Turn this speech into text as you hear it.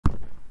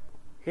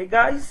Hey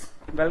guys,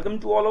 welcome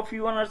to all of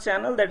you on our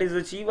channel, that is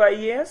Achieve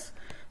IAS.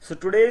 So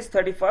today is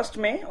 31st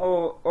May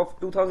of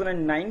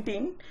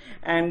 2019,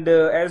 and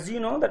as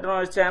you know that on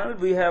our channel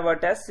we have a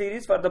test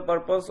series for the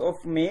purpose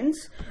of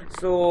mains.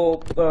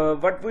 So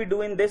what we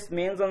do in this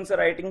mains answer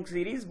writing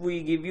series,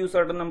 we give you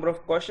certain number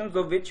of questions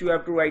of which you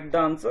have to write the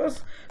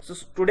answers. So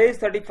today is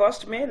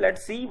 31st May.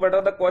 Let's see what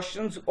are the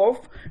questions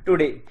of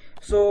today.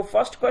 So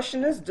first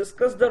question is,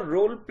 discuss the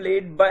role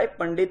played by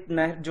Pandit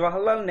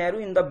Jawaharlal Nehru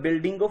in the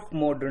building of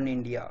modern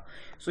India.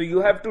 So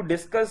you have to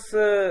discuss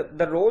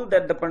the role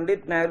that the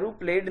Pandit Nehru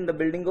played in the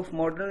building of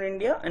modern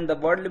India, and the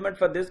word limit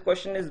for this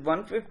question is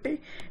 150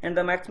 and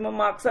the maximum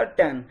marks are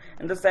 10.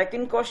 And the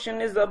second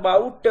question is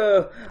about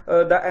the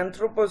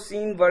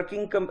Anthropocene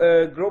working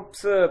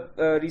groups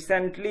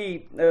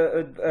recently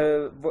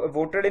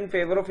voted in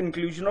favor of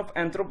inclusion of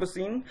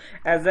Anthropocene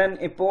as an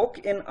epoch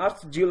in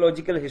Earth's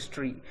geological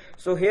history.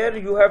 So here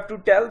you have to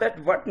tell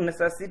that what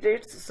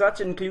necessitates such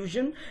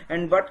inclusion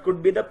and what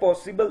could be the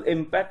possible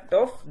impact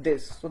of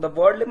this. So the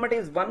word limit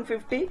is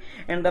 150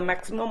 and the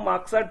maximum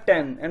marks are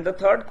 10. And the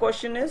third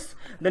question is,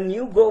 the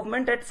new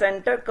government at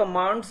center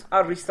commands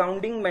a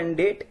resounding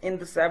mandate in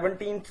the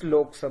 17th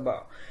Lok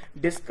Sabha.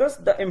 Discuss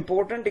the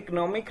important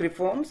economic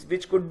reforms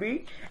which could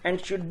be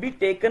and should be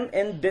taken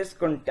in this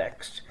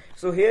context.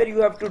 So here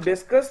you have to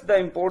discuss the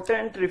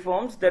important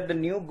reforms that the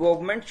new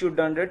government should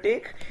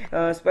undertake,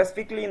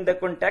 specifically in the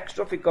context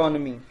of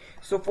economy.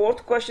 So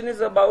fourth question is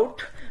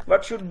about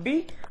what should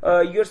be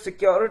your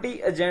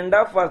security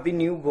agenda for the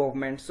new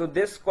government. So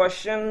this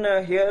question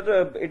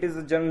here, it is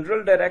a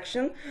general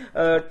direction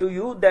to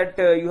you that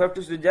you have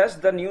to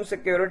suggest the new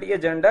security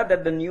agenda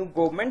that the new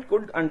government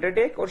could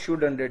undertake or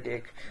should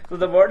undertake. So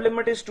the word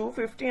limit is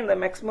 250 and the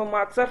maximum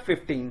marks are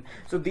 15.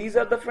 So these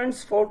are the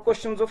friends 4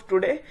 questions of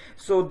today.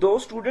 So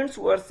those students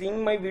who are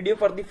seeing my video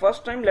for the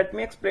first time, let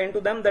me explain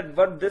to them that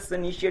what this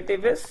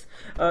initiative is.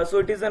 So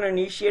it is an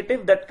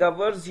initiative that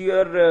covers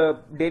your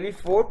daily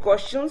 4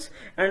 questions,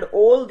 and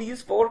all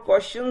these 4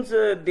 questions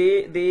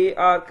they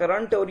are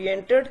current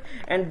oriented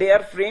and they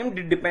are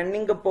framed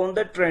depending upon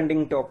the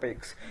trending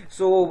topics.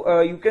 So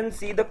you can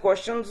see the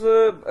questions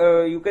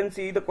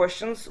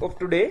of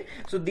today.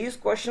 So these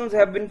questions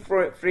have been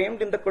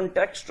framed in the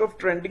context of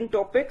trending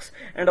topics,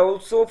 and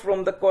also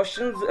from the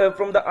questions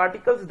from the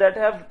articles that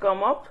have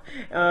come up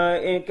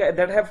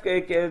that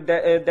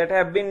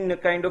have been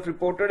kind of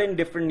reported in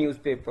different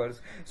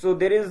newspapers. So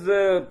there is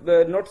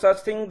not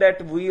such thing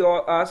that we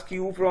ask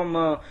you from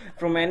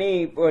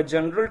any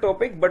general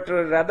topic, but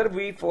rather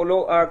we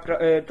follow a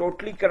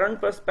totally current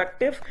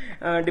perspective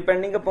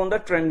depending upon the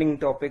trending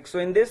topic. So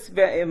in this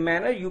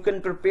manner you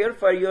can prepare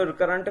for your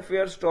current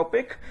affairs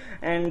topic,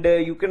 and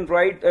you can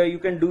write, you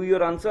can do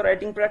your answer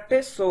writing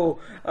practice. So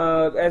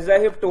as I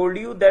have told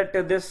you that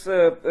this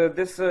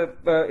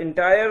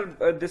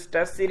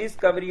test series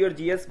cover your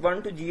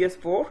GS1 to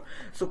GS4.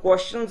 So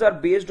questions are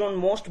based on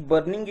most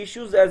burning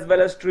issues as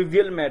well as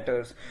trivial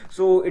matters.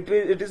 So it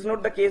is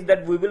not the case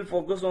that we will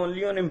focus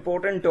only on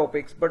important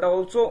topics, but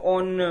also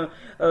on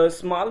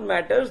small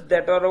matters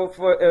that are of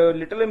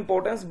little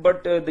importance,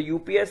 but the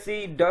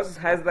UPSC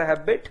has the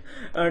habit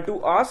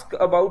to ask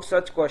about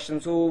such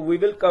questions. So we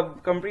will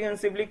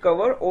comprehensively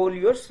cover all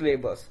your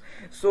syllabus.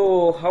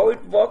 So how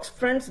it works,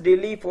 friends,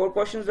 daily 4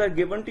 questions are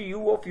given to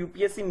you of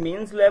UPSC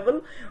mains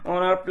level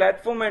on our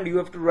platform, and you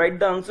have to write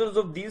the answers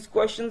of these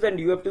questions and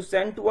you have to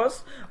send to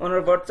us on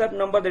our WhatsApp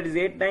number, that is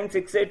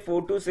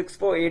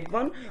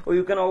 8968426481, or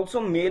you can also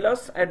mail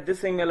us at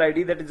this email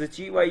ID, that is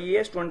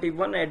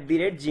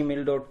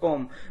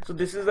achieveias21@gmail.com. So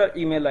this is our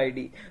email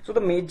ID. So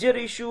the major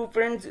issue,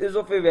 friends, is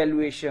of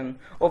evaluation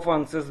of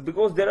answers,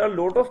 because there are a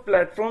lot of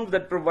platforms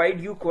that provide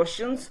you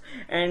questions,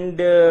 and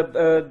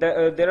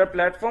there are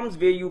platforms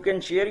where you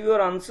can share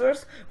your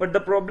answers, but the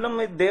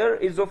problem there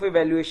is of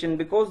evaluation,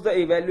 because the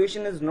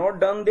evaluation is not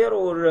done there,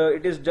 or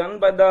it is done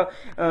by the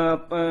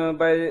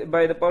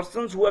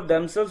persons who are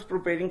themselves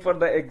preparing for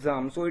the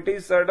exam. So it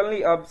is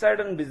certainly upside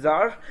and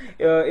bizarre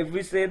if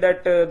we say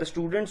that the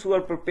students who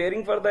are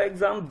preparing for the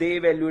exam, they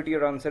evaluate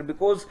your answer,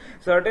 because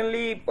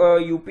certainly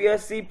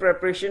UPSC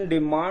preparation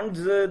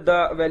demands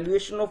the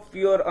evaluation of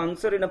your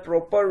answer in a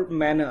proper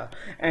manner,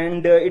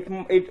 and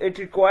it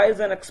requires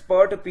an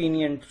expert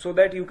opinion so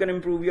that you can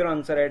improve your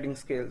answer writing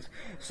skills.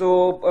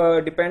 So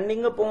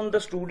depending upon the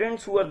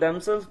students who are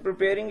themselves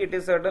preparing, it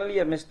is certainly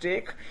a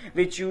mistake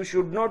which you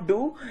should not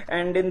do.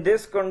 And in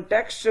this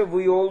context,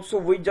 we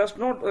just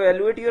not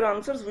evaluate your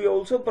answers, we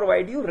also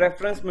provide you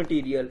reference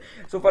material.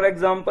 So for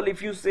example,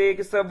 if you say,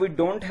 sir, we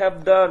don't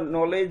have the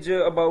knowledge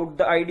about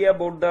the idea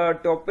about the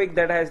topic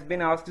that has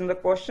been asked in the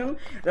question,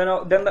 then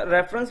the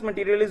reference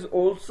material is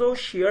also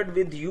shared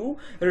with you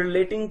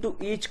relating to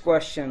each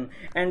question,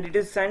 and it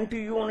is sent to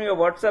you on your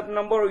WhatsApp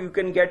number, or you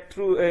can get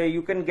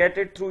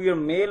it through your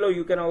mail, or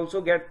you can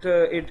also get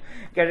it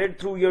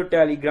through your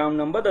Telegram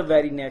number the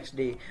very next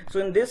day. So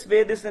in this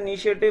way this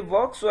initiative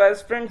works. So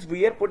as friends,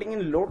 we are putting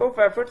in a lot of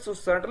effort, so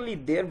certainly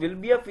there will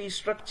be a fee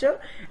structure,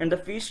 and the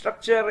fee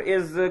structure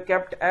is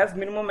kept as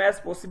minimum as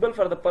possible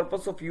for the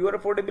purpose of your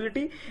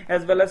affordability as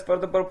as well as for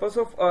the purpose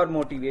of our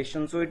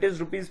motivation. So it is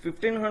rupees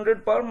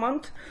 1500 per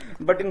month,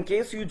 but in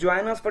case you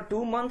join us for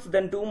 2 months,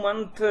 then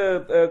 2-month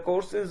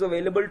course is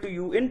available to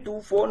you in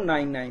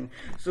 2499.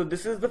 So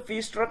this is the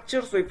fee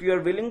structure. So if you are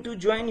willing to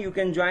join, you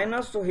can join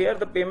us. So here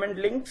the payment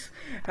links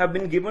have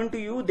been given to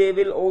you. They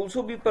will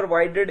also be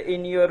provided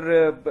in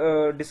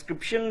your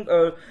description,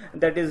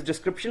 that is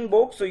description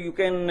box. So you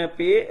can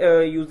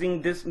pay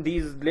using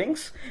these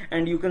links,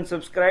 and you can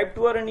subscribe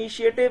to our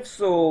initiative.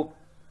 So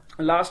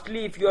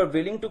lastly, if you are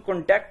willing to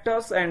contact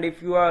us, and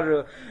if you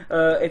have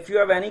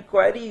any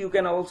query, you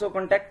can also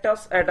contact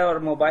us at our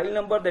mobile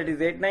number, that is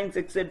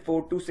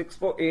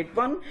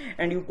 8968426481,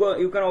 and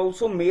you can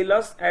also mail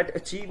us at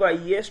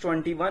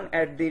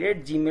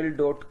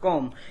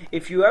achieveias21@gmail.com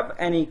if you have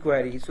any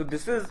query. So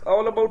this is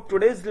all about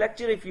today's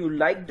lecture. If you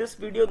like this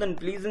video, then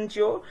please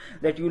ensure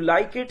that you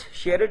like it,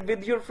 share it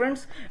with your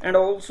friends, and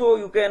also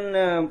you can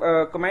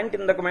comment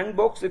in the comment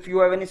box if you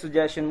have any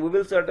suggestion. We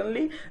will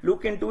certainly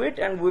look into it,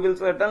 and we will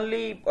certainly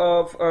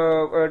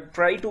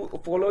try to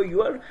follow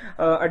your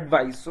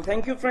advice. So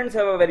thank you friends,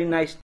 have a very nice